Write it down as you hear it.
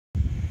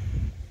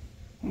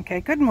Okay,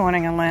 good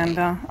morning,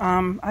 Alanda.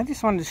 I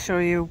just wanted to show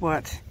you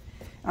what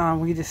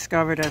we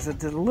discovered as a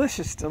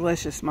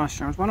delicious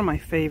mushroom. It's one of my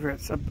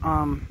favorites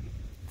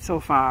so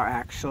far,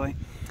 actually.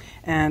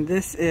 And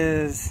this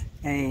is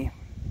a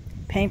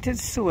painted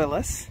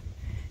Suillus.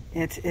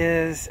 It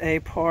is a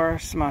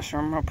porous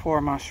mushroom, or pore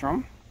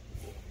mushroom.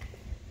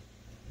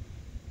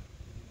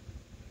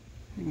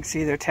 You can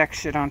see they're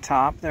textured on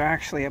top. They're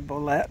actually a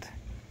bolete,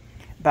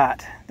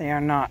 but they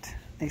are not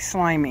a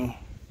slimy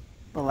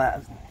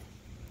bolete.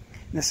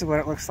 This is what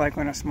it looks like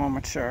when it's more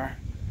mature.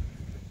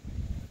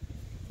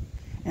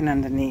 And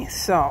underneath.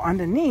 So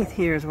underneath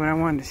here is what I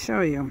wanted to show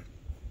you.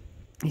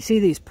 You see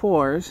these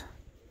pores?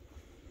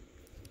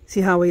 See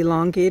how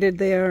elongated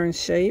they are in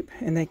shape?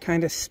 And they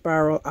kind of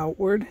spiral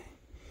outward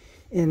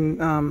in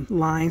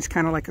lines,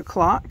 kind of like a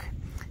clock.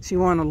 So you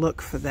want to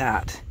look for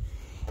that.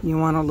 You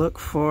want to look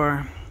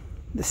for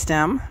the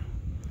stem,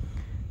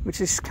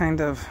 which is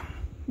kind of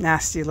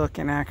nasty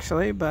looking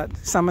actually, but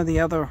some of the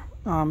other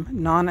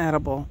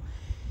non-edible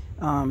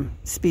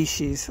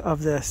species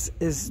of this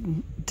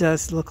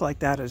does look like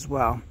that as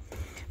well.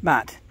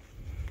 But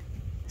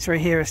this right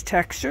here is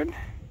textured.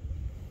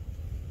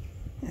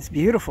 It's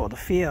beautiful to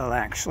feel,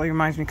 actually.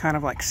 Reminds me kind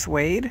of like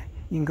suede.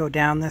 You can go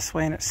down this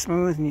way and it's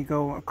smooth, and you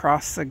go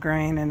across the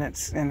grain and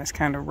it's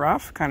kind of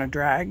rough, kind of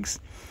drags.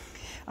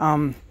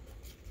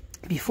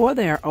 Before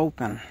they are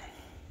open,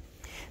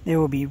 they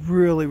will be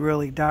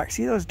really dark.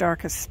 See those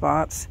darkest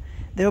spots?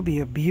 They'll be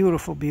a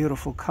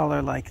beautiful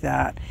color like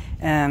that.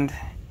 And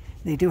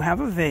they do have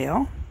a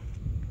veil.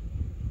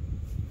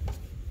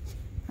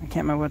 I can't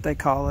remember what they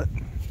call it.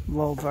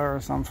 Vulva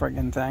or some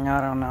friggin' thing. I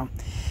don't know.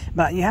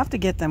 But you have to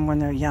get them when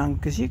they're young,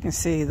 because you can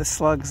see the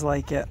slugs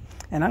like it.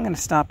 And I'm going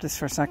to stop this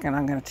for a second.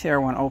 I'm going to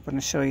tear one open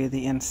to show you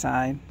the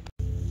inside.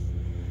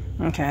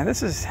 Okay,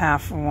 this is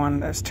half one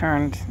that's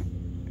turned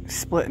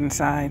split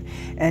inside.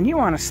 And you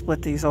want to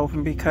split these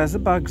open because the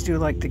bugs do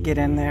like to get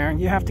in there.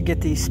 You have to get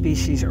these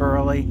species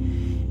early.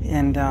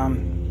 And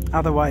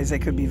otherwise they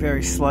could be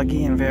very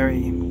sluggy and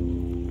very...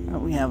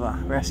 we have a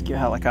rescue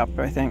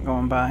helicopter, I think,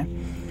 going by,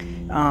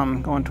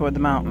 going toward the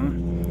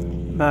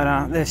mountain.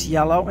 But this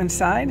yellow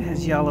inside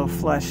has yellow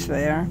flesh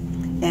there,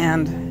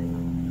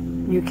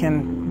 and you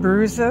can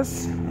bruise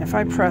this. If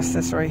I press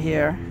this right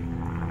here,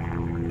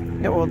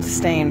 it will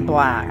stain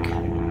black.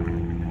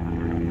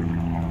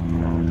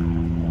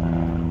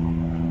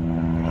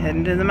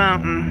 Heading to the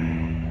mountain.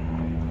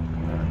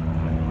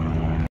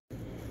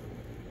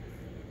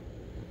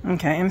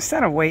 Okay,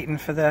 instead of waiting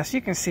for this,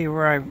 you can see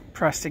where I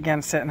pressed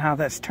against it and how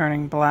that's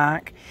turning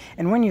black.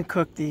 And when you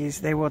cook these,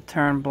 they will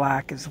turn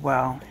black as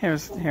well. Here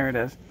it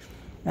is.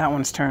 That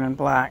one's turning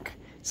black.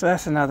 So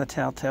that's another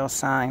telltale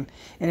sign.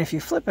 And if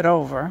you flip it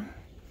over,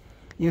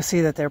 you'll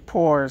see that they're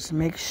pores.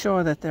 Make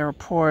sure that they're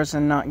pores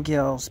and not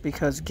gills,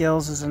 because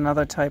gills is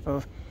another type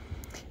of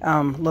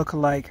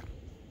look-alike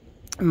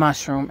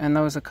mushroom, and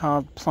those are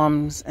called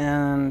plums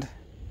and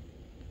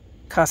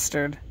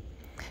custard.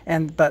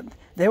 But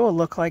they will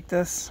look like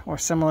this, or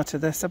similar to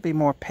this. They'll be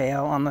more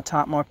pale on the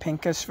top, more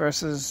pinkish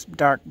versus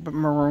dark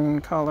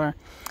maroon color.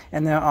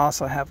 And they'll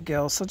also have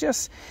gills. So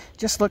just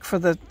look for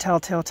the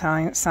telltale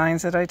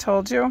signs that I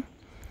told you.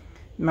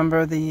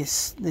 Remember,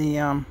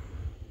 the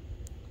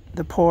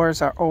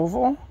pores are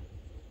oval,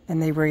 and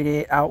they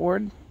radiate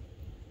outward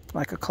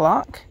like a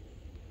clock.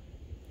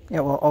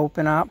 It will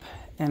open up,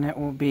 and it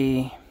will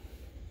be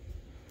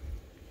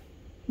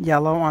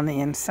yellow on the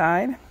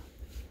inside.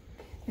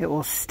 It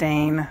will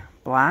stain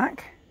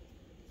black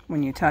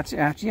when you touch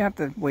it. You have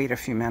to wait a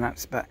few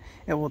minutes, but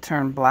it will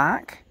turn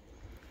black.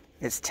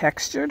 It's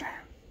textured,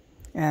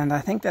 and I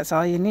think that's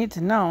all you need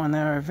to know. And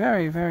they're a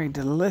very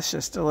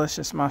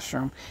delicious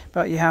mushroom,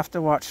 but you have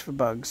to watch for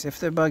bugs. If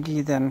they're buggy,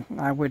 then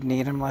I wouldn't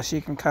eat them unless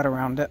you can cut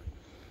around it.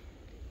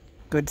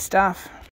 Good stuff.